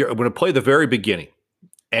 I'm going to play the very beginning.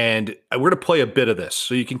 And we're going to play a bit of this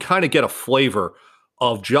so you can kind of get a flavor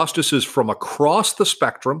of justices from across the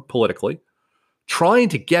spectrum politically trying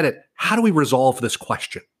to get at how do we resolve this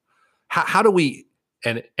question? How do we,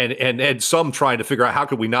 and some trying to figure out how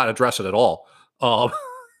could we not address it at all?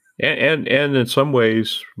 And in some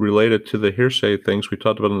ways related to the hearsay things we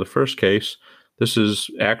talked about in the first case, this is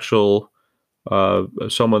actual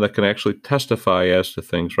someone that can actually testify as to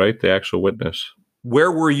things, right? The actual witness.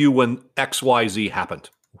 Where were you when XYZ happened?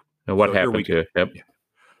 And what happened to you? Yep.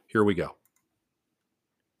 Here we go.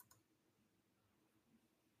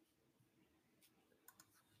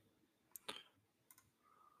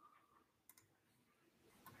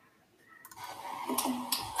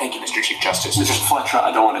 Thank you, Mr. Chief Justice. Mr. Fletcher,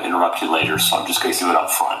 I don't want to interrupt you later, so I'm just going to do it up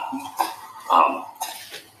front.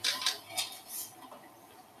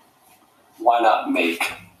 Why not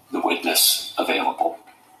make the witness available?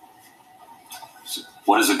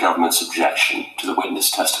 What is the government's objection to the witness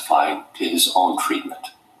testifying to his own treatment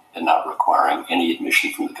and not requiring any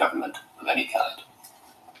admission from the government of any kind?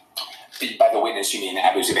 By the witness, you mean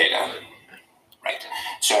Abu Zubaydah? Right.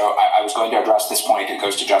 So I was going to address this point. It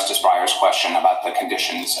goes to Justice Breyer's question about the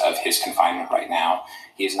conditions of his confinement right now.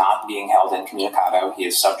 He is not being held incommunicado. He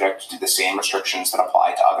is subject to the same restrictions that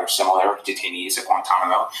apply to other similar detainees at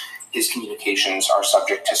Guantanamo. His communications are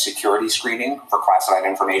subject to security screening for classified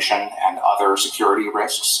information and other security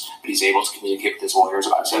risks, but he's able to communicate with his lawyers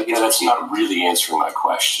about his That's not really answering my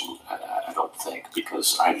question, I don't think,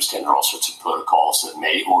 because I understand there are all sorts of protocols that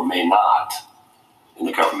may or may not, in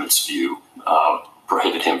the government's view,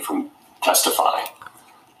 prohibit him from testifying.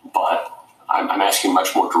 But I'm asking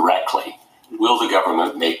much more directly, will the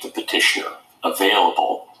government make the petitioner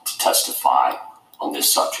available to testify on this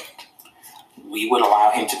subject? we would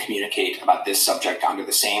allow him to communicate about this subject under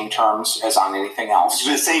the same terms as on anything else.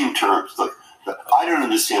 The same terms. Look, I don't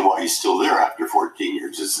understand why he's still there after 14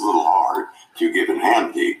 years. It's a little hard to give an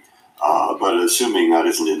amnesty, but assuming that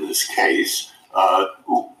isn't in this case,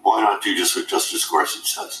 why not do just what Justice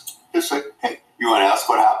Gorsuch says? Just say, hey, you want to ask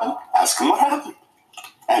what happened? Ask him what happened.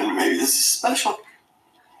 And maybe this is special.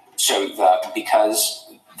 So because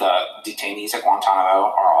the detainees at Guantanamo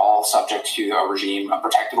are all subject to a regime, a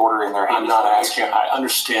protective order in their hands. I'm not asking. I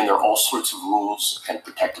understand there are all sorts of rules and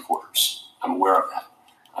protective orders. I'm aware of that.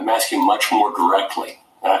 I'm asking much more directly.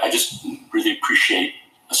 And I just really appreciate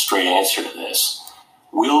a straight answer to this.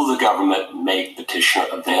 Will the government make petitioner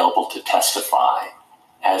available to testify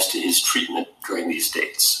as to his treatment during these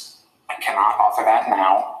dates? I cannot offer that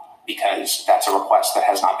now because that's a request that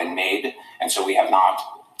has not been made, and so we have not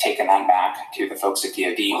taken that back to the folks at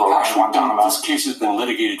DOD or Guantanamo. This case has been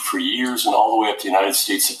litigated for years and all the way up to the United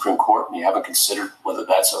States Supreme Court, and you haven't considered whether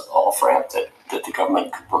that's an off-ramp that the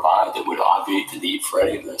government could provide that would obviate the need for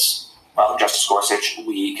any of this. Well, Justice Gorsuch,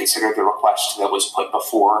 we considered the request that was put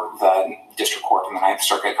before the District Court in the Ninth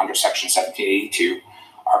Circuit under Section 1782.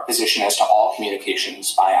 Our position as to all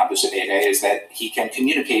communications by Abu Zubaydah is that he can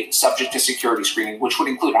communicate subject to security screening, which would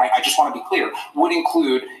include, I just want to be clear, would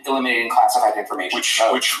include eliminating classified information.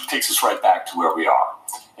 Which takes us right back to where we are.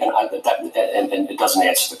 And it doesn't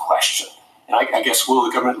answer the question. And I guess will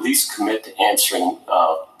the government at least commit to answering,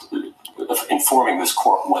 informing this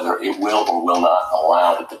court whether it will or will not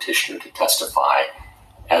allow the petitioner to testify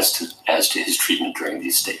as to his treatment during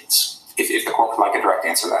these dates? If the court would like a direct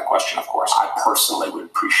answer to that question, of course. I personally would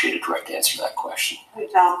appreciate a direct answer to that question.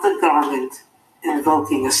 Without the government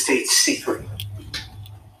invoking a state secret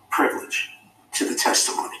privilege to the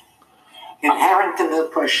testimony. Inherent in the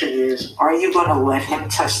question is, are you going to let him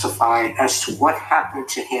testify as to what happened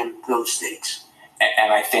to him those days?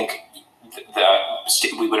 And I think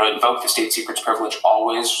we would invoke the state secrets privilege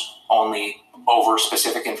always only over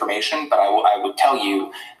specific information, but I would tell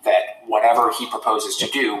you that whatever he proposes to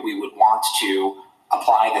do, we would want to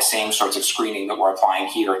apply the same sorts of screening that we're applying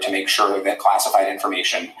here to make sure that classified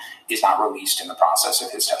information is not released in the process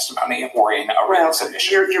of his testimony or in a written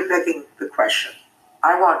submission. You're begging the question.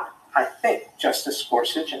 I think, Justice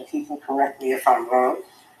Gorsuch, and he can correct me if I'm wrong,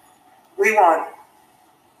 we want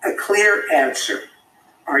a clear answer.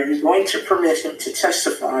 Are you going to permit him to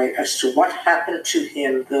testify as to what happened to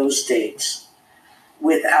him those dates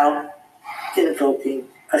without invoking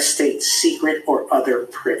a state secret or other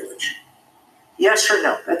privilege? Yes or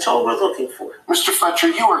no? That's all we're looking for. Mr. Fletcher,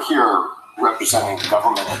 you are here representing the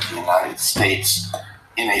government of the United States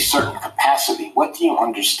in a certain capacity. What do you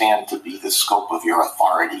understand to be the scope of your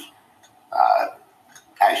authority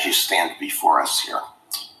as you stand before us here?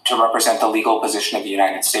 To represent the legal position of the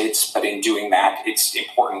United States, but in doing that, it's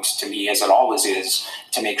important to me, as it always is,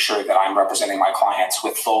 to make sure that I'm representing my clients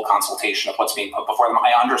with full consultation of what's being put before them.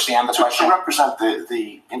 I understand the question. To represent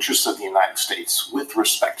the interests of the United States with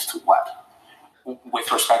respect to what?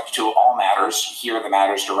 With respect to all matters, here the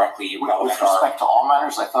matters directly relevant. With respect to all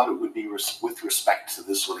matters, I thought it would be with respect to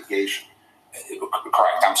this litigation.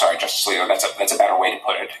 Correct. I'm sorry, Justice Alito. That's a better way to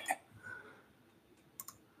put it.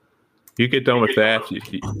 You get done with that.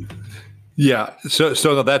 Yeah.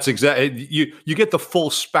 So that's exactly, you get the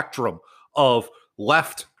full spectrum of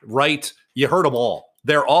left, right. You heard them all.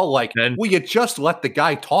 They're all like, will you just let the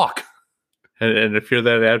guy talk? And if you're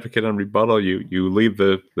that advocate on rebuttal, you leave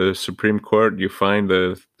the Supreme Court, you find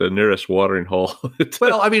the nearest watering hole.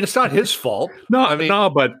 Well, I mean, it's not his fault.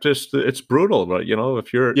 No, but just it's brutal. But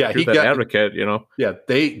if you're that advocate,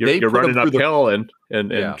 you're running uphill and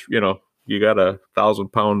you got a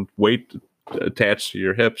 1,000-pound weight attached to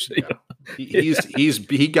your hips. Yeah.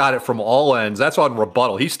 He got it from all ends. That's on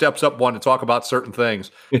rebuttal. He steps up wanting to talk about certain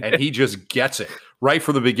things, and he just gets it right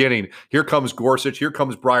from the beginning. Here comes Gorsuch. Here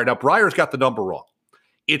comes Breyer. Now Breyer's got the number wrong.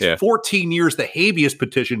 It's 14 years. The habeas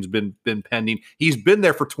petition's been pending. He's been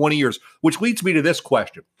there for 20 years, which leads me to this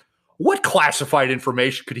question. What classified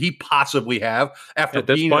information could he possibly have after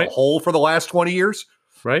being in a hole for the last 20 years?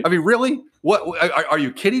 Right. I mean, really? What are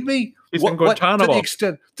you kidding me? He's in Guantanamo.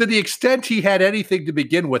 To the extent he had anything to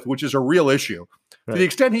begin with, which is a real issue, to the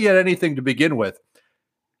extent he had anything to begin with,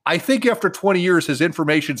 I think after 20 years, his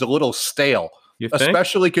information's a little stale,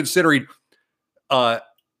 especially considering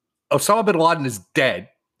Osama bin Laden is dead,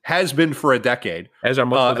 has been for a decade. As are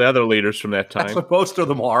most of the other leaders from that time. As most of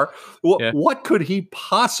them are. What could he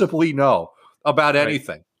possibly know about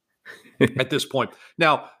anything? At this point.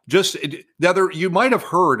 Now, you might have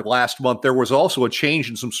heard last month, there was also a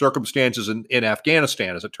change in some circumstances in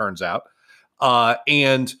Afghanistan, as it turns out.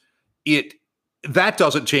 And that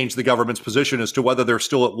doesn't change the government's position as to whether they're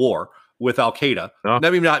still at war with Al Qaeda. No.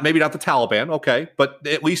 Maybe not the Taliban, okay, but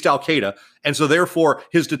at least Al Qaeda. And so therefore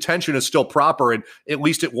his detention is still proper. And at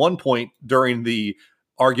least at one point during the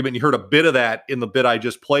argument, you heard a bit of that in the bit I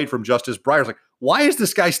just played from Justice Breyer. It's like, why is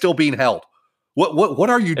this guy still being held? What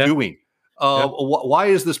are you doing? Why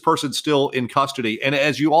is this person still in custody? And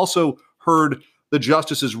as you also heard, the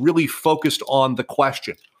justices really focused on the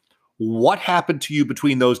question, what happened to you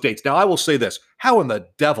between those dates? Now, I will say this. How in the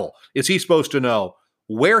devil is he supposed to know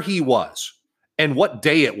where he was and what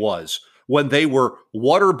day it was when they were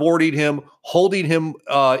waterboarding him, holding him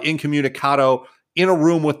incommunicado in a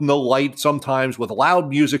room with no light, sometimes with loud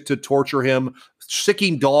music to torture him,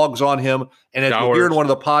 sicking dogs on him? And as you hear in one of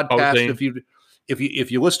the podcasts,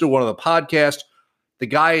 if you listen to one of the podcasts, the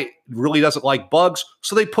guy really doesn't like bugs,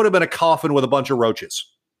 so they put him in a coffin with a bunch of roaches.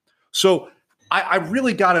 So I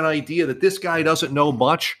really got an idea that this guy doesn't know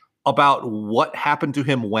much about what happened to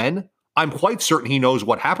him when. I'm quite certain he knows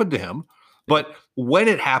what happened to him, but when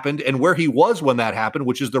it happened and where he was when that happened,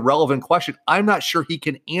 which is the relevant question, I'm not sure he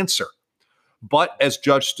can answer. But as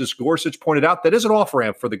Justice Gorsuch pointed out, that is an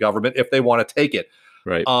off-ramp for the government if they want to take it.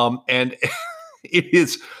 Right. And it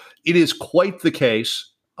is quite the case.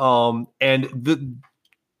 I've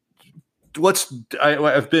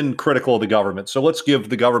been critical of the government, so let's give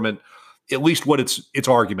the government at least what its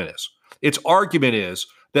argument is. Its argument is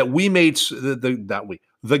that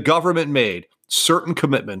the government made certain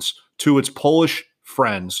commitments to its Polish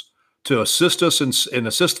friends to assist us and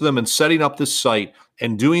assist them in setting up this site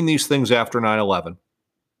and doing these things after 9/11,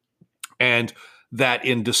 and that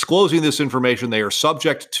in disclosing this information, they are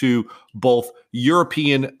subject to both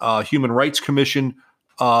European Human Rights Commission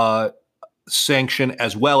sanction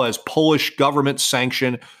as well as Polish government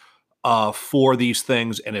sanction for these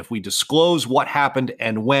things. And if we disclose what happened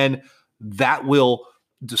and when, that will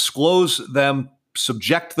disclose them,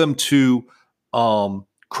 subject them to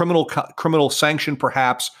criminal sanction,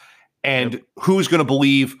 perhaps. And who's going to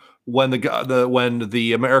believe when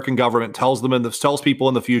the American government tells people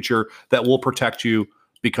in the future that we'll protect you,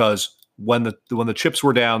 because when the chips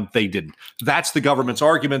were down, they didn't. That's the government's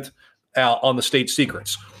argument on the state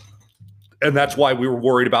secrets. And that's why we were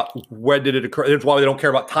worried about when did it occur. That's why they don't care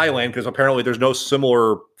about Thailand, because apparently there's no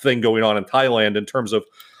similar thing going on in Thailand in terms of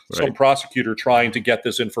some prosecutor trying to get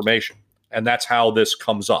this information. And that's how this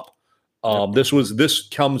comes up. This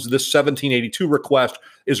 1782 request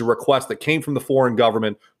is a request that came from the foreign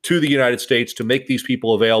government to the United States to make these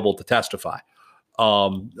people available to testify.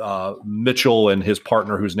 Mitchell and his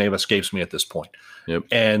partner, whose name escapes me at this point. Yep.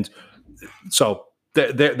 And so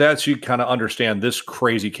that's, you kind of understand this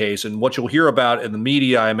crazy case. And what you'll hear about in the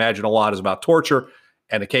media, I imagine a lot, is about torture,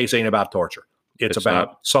 and the case ain't about torture. It's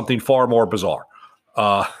about something far more bizarre.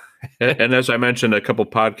 And as I mentioned, a couple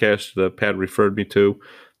podcasts that Pat referred me to,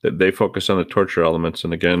 that they focus on the torture elements.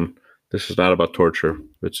 And again, this is not about torture.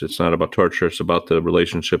 It's not about torture. It's about the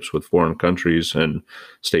relationships with foreign countries and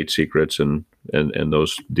state secrets and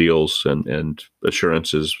those deals and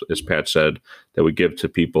assurances, as Pat said, that we give to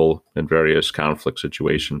people in various conflict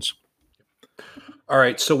situations. All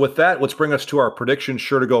right. So with that, let's bring us to our prediction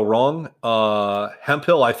sure to go wrong.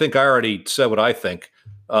 Hemphill, I think I already said what I think.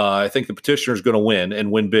 I think the petitioner is going to win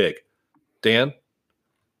and win big. Dan?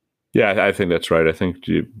 Yeah, I think that's right. I think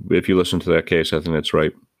if you listen to that case, I think that's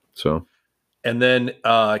right. So, and then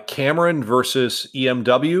Cameron versus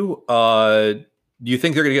EMW. Do you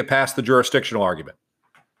think they're going to get past the jurisdictional argument?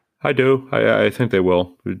 I do. I think they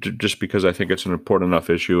will, just because I think it's an important enough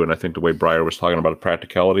issue, and I think the way Breyer was talking about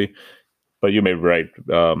practicality. But you may be right.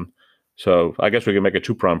 So I guess we can make a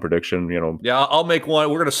two-pronged prediction. Yeah, I'll make one.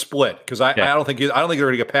 We're going to split because I don't think they're going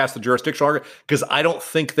to get past the jurisdictional argument, because I don't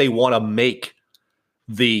think they want to make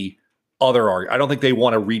the other argument. I don't think they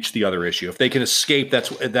want to reach the other issue. If they can escape,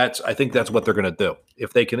 that's. I think that's what they're going to do.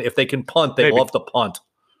 If they can punt, they love to punt.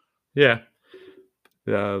 Yeah.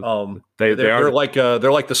 They're like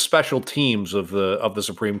the special teams of the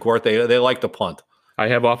Supreme Court. They like to punt. I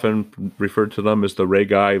have often referred to them as the Ray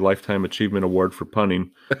Guy Lifetime Achievement Award for punting,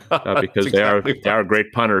 because they are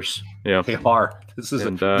great punters. Yeah, they are. This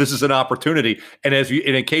is an opportunity. And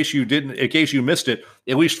in case you missed it,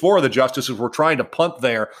 at least 4 of the justices were trying to punt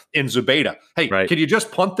there in Zubaydah. Hey, Can you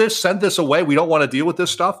just punt this? Send this away. We don't want to deal with this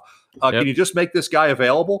stuff. Can you just make this guy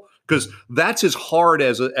available? Because that's as hard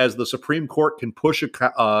as the Supreme Court can push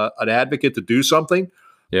an advocate to do something.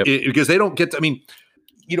 Yep. Because they don't get to,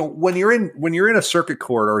 when you're in a circuit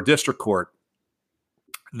court or a district court,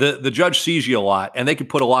 the judge sees you a lot, and they can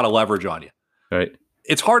put a lot of leverage on you. Right.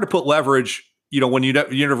 It's hard to put leverage when you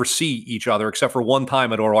never see each other except for one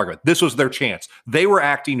time at oral argument. This was their chance. They were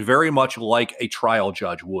acting very much like a trial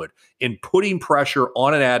judge would in putting pressure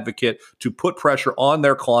on an advocate to put pressure on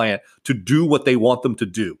their client to do what they want them to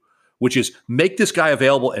do, which is make this guy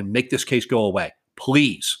available and make this case go away.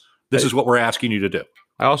 Please. This is what we're asking you to do.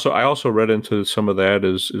 I also read into some of that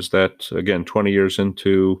is that, again, 20 years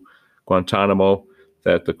into Guantanamo,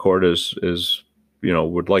 that the court is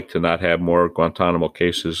would like to not have more Guantanamo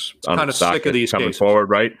cases on kind the of sick of docket these coming cases forward,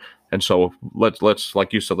 right? And so let's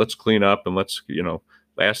like you said, let's clean up and let's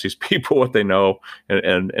ask these people what they know,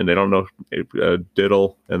 and they don't know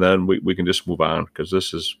diddle, and then we can just move on because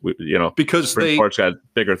this is because Supreme Court's got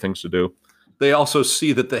bigger things to do. They also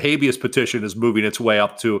see that the habeas petition is moving its way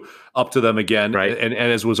up to them again, right? And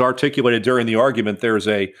as was articulated during the argument,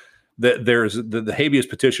 the habeas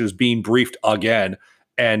petition is being briefed again,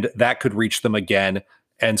 and that could reach them again,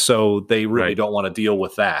 and so they really don't want to deal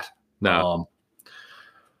with that. No.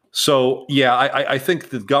 So yeah, I think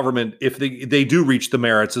the government, if they do reach the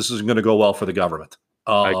merits, this isn't going to go well for the government.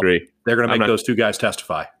 I agree. They're going to make those two guys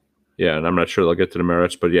testify. Yeah, and I'm not sure they'll get to the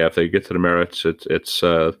merits, but yeah, if they get to the merits, it's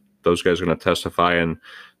those guys are going to testify, and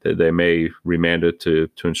they may remand it to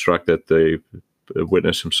instruct that the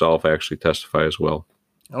witness himself actually testify as well.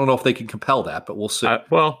 I don't know if they can compel that, but we'll see.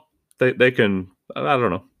 They can. I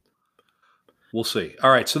don't know. We'll see.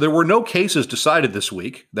 All right. So there were no cases decided this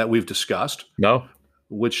week that we've discussed. No.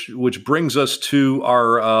 Which brings us to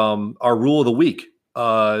our rule of the week.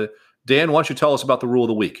 Dan, why don't you tell us about the rule of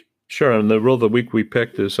the week? Sure. And the rule of the week we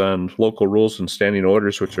picked is on local rules and standing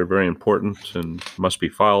orders, which are very important and must be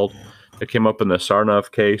followed. It came up in the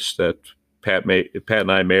Sarnoff case that Pat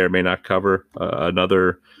and I may or may not cover.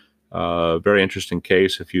 Another very interesting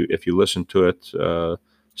case. If you listen to it,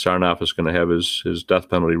 Sarnoff is going to have his death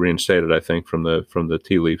penalty reinstated, I think, from the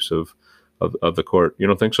tea leaves of the court. You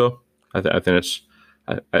don't think so? I think it's.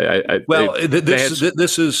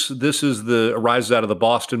 This is the arises out of the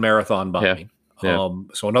Boston Marathon bombing. Yeah.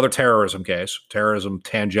 So another terrorism case, terrorism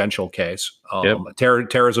tangential case,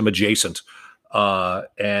 terrorism adjacent,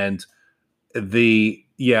 and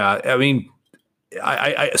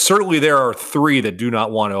I certainly there are three that do not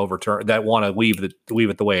want to overturn, that want to leave it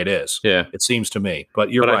the way it is. Yeah, it seems to me.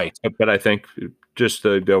 But you're right. But I think just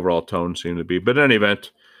the overall tone seemed to be. But in any event,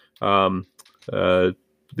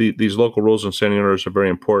 these local rules and standing orders are very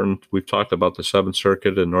important. We've talked about the Seventh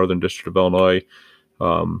Circuit and Northern District of Illinois.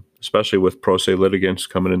 Especially with pro se litigants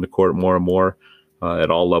coming into court more and more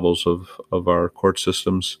at all levels of our court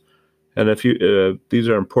systems. And if these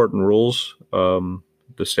are important rules, the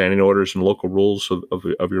standing orders and local rules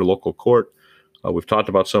of your local court. We've talked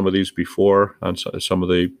about some of these before on some of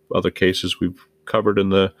the other cases we've covered in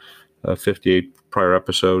the 58 prior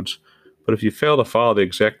episodes. But if you fail to follow the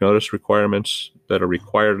exact notice requirements that are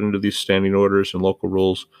required under these standing orders and local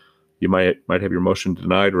rules, you might have your motion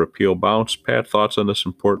denied or appeal bounced. Pat, thoughts on this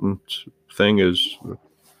important thing is?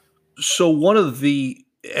 So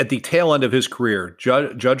at the tail end of his career,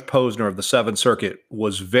 Judge Posner of the Seventh Circuit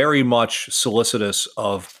was very much solicitous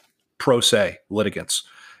of pro se litigants.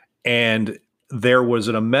 And there was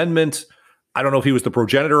an amendment. I don't know if he was the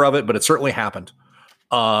progenitor of it, but it certainly happened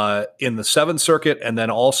in the Seventh Circuit and then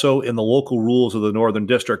also in the local rules of the Northern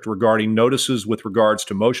District regarding notices with regards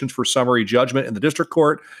to motions for summary judgment in the district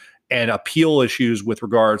court and appeal issues with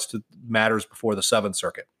regards to matters before the Seventh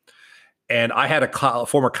Circuit. And I had a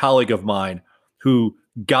former colleague of mine who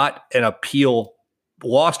got an appeal,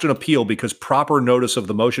 lost an appeal because proper notice of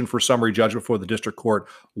the motion for summary judgment before the district court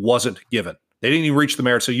wasn't given. They didn't even reach the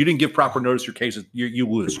merits. So you didn't give proper notice of your case, you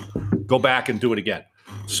lose. Go back and do it again.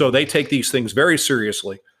 So they take these things very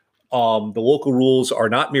seriously. The local rules are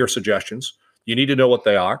not mere suggestions. You need to know what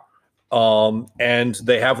they are. And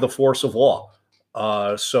they have the force of law.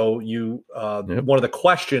 One of the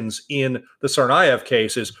questions in the Tsarnaev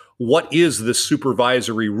case is, what is this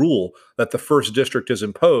supervisory rule that the First District has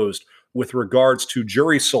imposed with regards to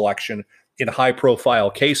jury selection in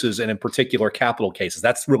high-profile cases and in particular capital cases?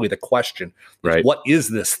 That's really the question. Right. What is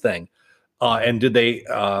this thing? And did they?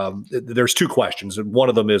 There's two questions, and one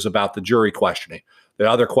of them is about the jury questioning. The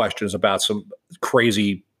other question is about some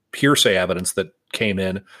crazy hearsay evidence that came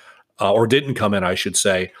in. Or didn't come in, I should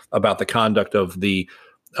say, about the conduct of the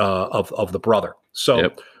brother.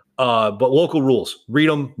 So, but local rules: read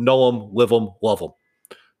them, know them, live them, love them.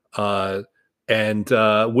 And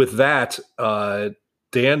with that,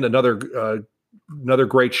 Dan, another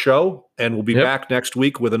great show, and we'll be back next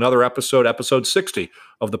week with another episode 60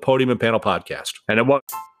 of the Podium and Panel Podcast. And it was.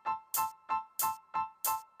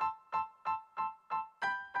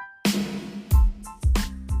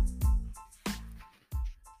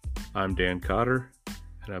 I'm Dan Cotter,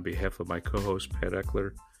 and And on behalf of my co-host, Pat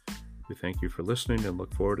Eckler, we thank you for listening and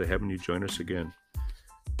look forward to having you join us again.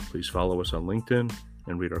 Please follow us on LinkedIn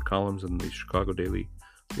and read our columns in the Chicago Daily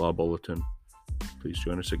Law Bulletin. Please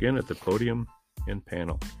join us again at the podium and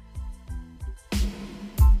panel.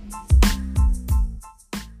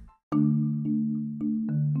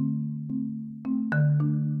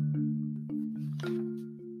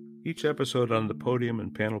 Each episode on the Podium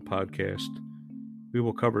and Panel podcast, we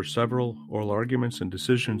will cover several oral arguments and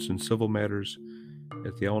decisions in civil matters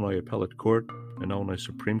at the Illinois Appellate Court and Illinois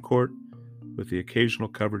Supreme Court, with the occasional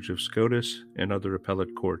coverage of SCOTUS and other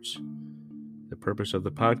appellate courts. The purpose of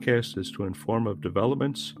the podcast is to inform of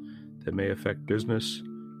developments that may affect business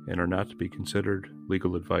and are not to be considered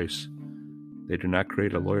legal advice. They do not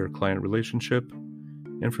create a lawyer-client relationship.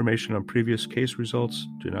 Information on previous case results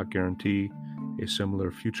do not guarantee a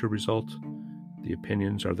similar future result. The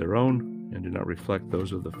opinions are their own and do not reflect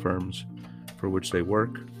those of the firms for which they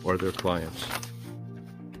work or their clients.